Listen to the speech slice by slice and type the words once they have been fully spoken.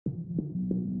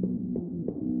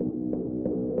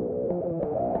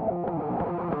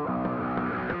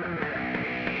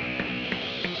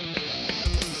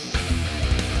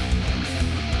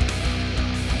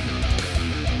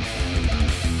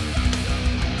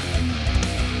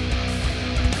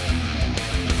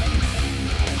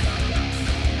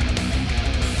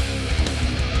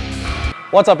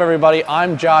What's up everybody,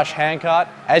 I'm Josh Hancott.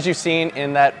 As you've seen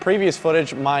in that previous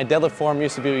footage, my deadlift form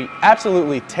used to be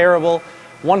absolutely terrible.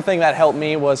 One thing that helped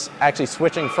me was actually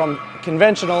switching from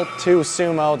conventional to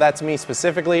sumo. That's me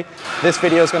specifically. This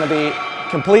video is going to be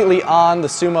completely on the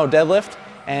sumo deadlift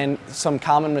and some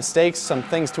common mistakes, some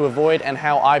things to avoid, and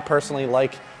how I personally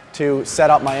like to set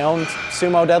up my own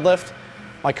sumo deadlift.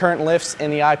 My current lifts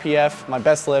in the IPF, my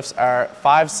best lifts are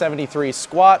 573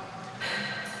 squat,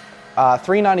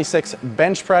 396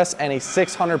 bench press, and a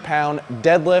 600-pound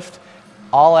deadlift,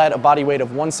 all at a body weight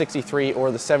of 163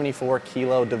 or the 74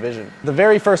 kilo division. The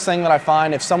very first thing that I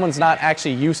find, if someone's not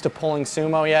actually used to pulling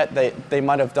sumo yet, they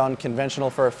might have done conventional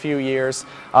for a few years,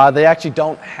 they actually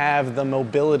don't have the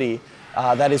mobility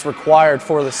that is required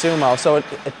for the sumo. So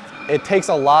it takes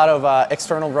a lot of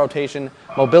external rotation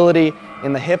mobility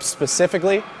in the hips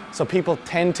specifically. So people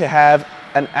tend to have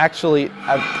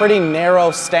a pretty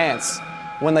narrow stance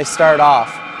when they start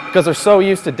off, because they're so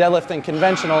used to deadlifting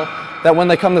conventional that when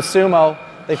they come to sumo,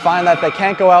 they find that they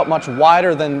can't go out much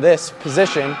wider than this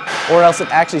position, or else it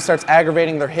actually starts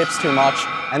aggravating their hips too much.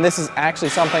 And this is actually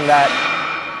something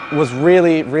that was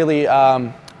really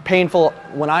painful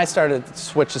when I started to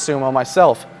switch to sumo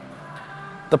myself.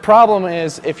 The problem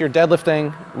is, if you're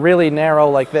deadlifting really narrow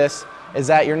like this, is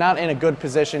that you're not in a good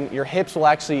position. Your hips will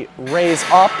actually raise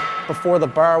up before the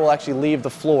bar will actually leave the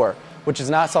floor, which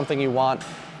is not something you want.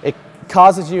 It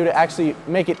causes you to actually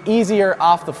make it easier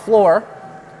off the floor,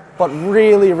 but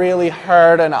really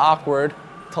hard and awkward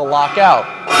to lock out.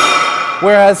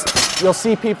 Whereas you'll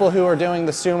see people who are doing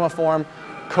the sumo form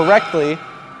correctly,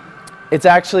 it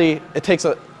takes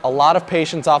a lot of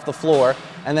patience off the floor,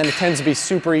 and then it tends to be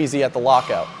super easy at the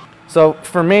lockout. So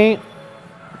for me,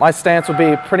 my stance would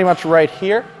be pretty much right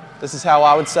here. This is how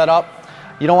I would set up.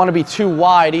 You don't want to be too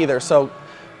wide either. So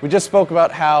we just spoke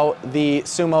about how the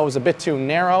sumo is a bit too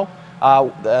narrow,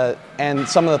 and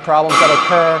some of the problems that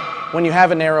occur when you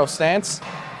have a narrow stance.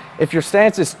 If your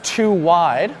stance is too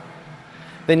wide,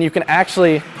 then you can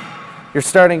you're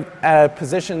starting at a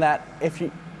position that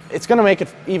it's going to make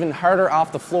it even harder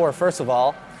off the floor, first of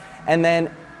all, and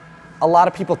then a lot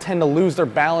of people tend to lose their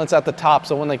balance at the top.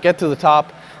 So when they get to the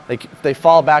top, they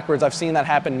fall backwards. I've seen that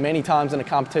happen many times in a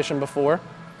competition before.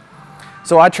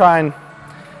 So I try and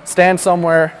stand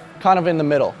somewhere kind of in the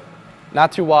middle,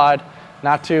 not too wide,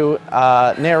 not too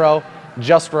narrow,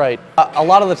 just right. A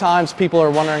lot of the times people are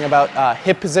wondering about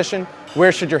hip position.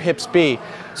 Where should your hips be?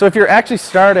 So if you're actually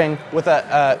starting with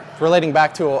relating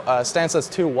back to a stance that's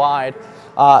too wide,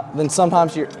 then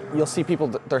sometimes you'll see people,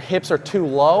 their hips are too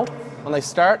low when they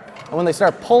start, and when they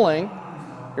start pulling,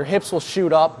 your hips will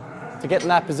shoot up to get in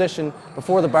that position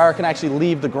before the bar can actually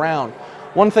leave the ground.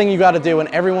 One thing you got to do, and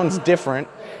everyone's different,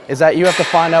 is that you have to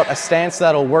find out a stance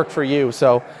that'll work for you.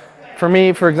 So for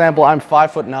me, for example, I'm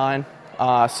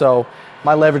 5'9", so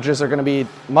my leverages are going to be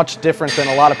much different than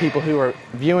a lot of people who are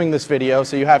viewing this video.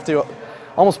 So you have to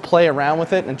almost play around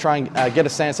with it and try and get a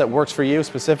stance that works for you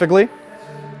specifically.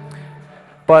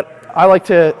 But I like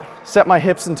to set my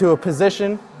hips into a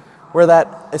position where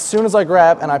that as soon as I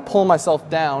grab and I pull myself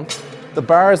down, the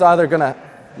bar is either going to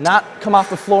not come off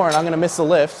the floor and I'm going to miss the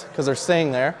lift because they're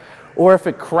staying there, or if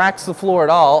it cracks the floor at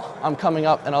all, I'm coming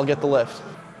up and I'll get the lift.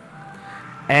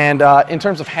 And in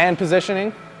terms of hand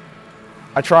positioning,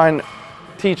 I try and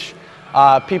teach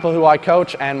people who I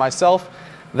coach and myself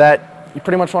that you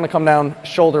pretty much want to come down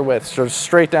shoulder width, so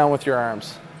straight down with your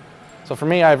arms. So for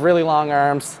me, I have really long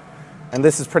arms, and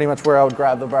this is pretty much where I would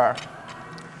grab the bar.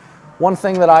 One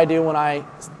thing that I do when I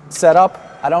set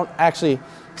up, I don't actually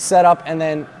set up and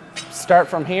then start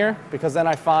from here, because then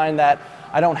I find that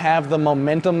I don't have the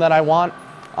momentum that I want.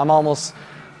 I'm almost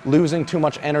losing too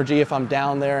much energy if I'm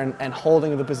down there and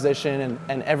holding the position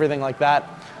and everything like that.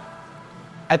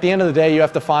 At the end of the day, you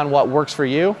have to find what works for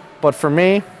you. But for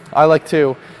me, I like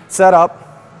to set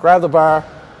up, grab the bar,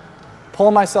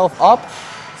 pull myself up,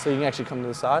 so you can actually come to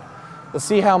the side. You'll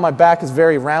see how my back is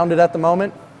very rounded at the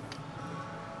moment.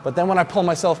 But then when I pull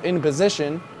myself in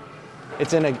position,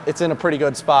 it's in a pretty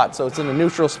good spot. So it's in a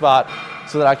neutral spot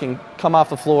so that I can come off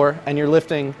the floor, and you're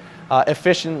lifting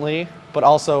efficiently, but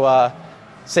also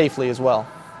safely as well.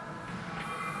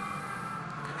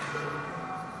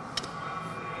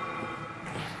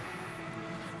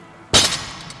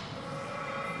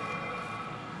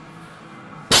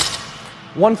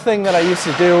 One thing that I used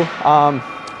to do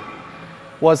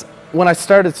was, when I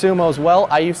started sumo as well,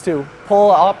 I used to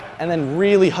pull up and then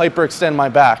really hyperextend my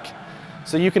back.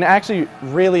 So you can actually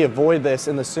really avoid this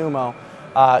in the sumo,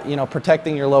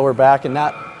 protecting your lower back and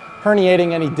not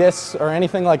herniating any discs or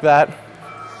anything like that.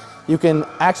 You can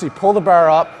actually pull the bar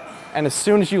up, and as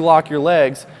soon as you lock your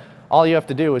legs, all you have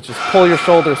to do is just pull your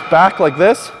shoulders back like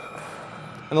this,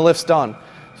 and the lift's done.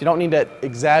 So you don't need to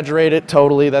exaggerate it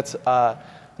totally. That's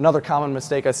another common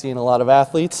mistake I see in a lot of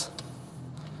athletes.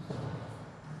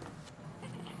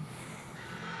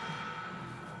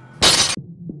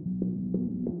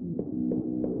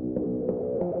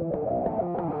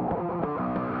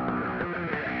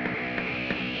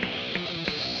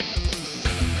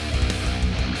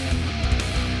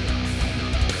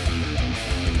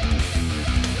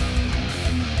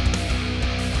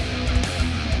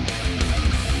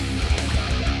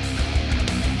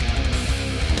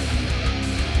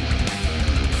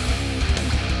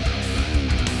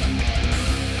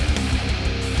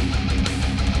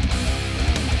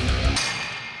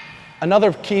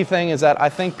 Another key thing is that I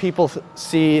think people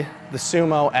see the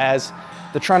sumo as,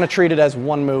 they're trying to treat it as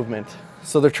one movement.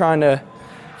 So they're trying to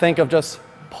think of just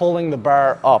pulling the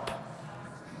bar up.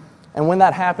 And when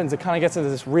that happens, it kind of gets into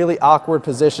this really awkward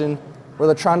position where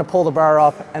they're trying to pull the bar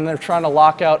up and they're trying to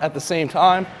lock out at the same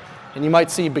time. And you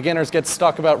might see beginners get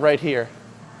stuck about right here.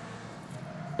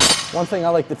 One thing I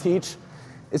like to teach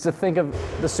is to think of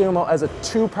the sumo as a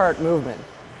two-part movement.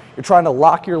 You're trying to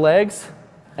lock your legs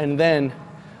and then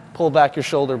pull back your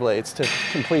shoulder blades to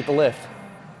complete the lift.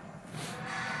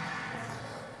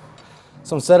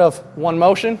 So instead of one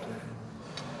motion,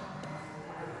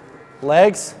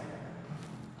 legs,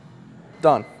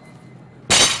 done.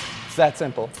 It's that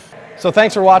simple. So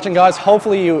thanks for watching, guys.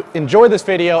 Hopefully you enjoyed this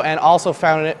video and also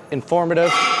found it informative.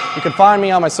 You can find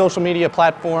me on my social media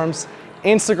platforms,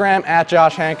 Instagram at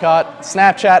Josh Hancott,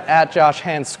 Snapchat at Josh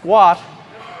Hand Squat.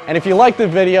 And if you like the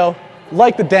video,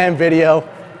 like the damn video,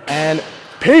 and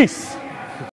peace!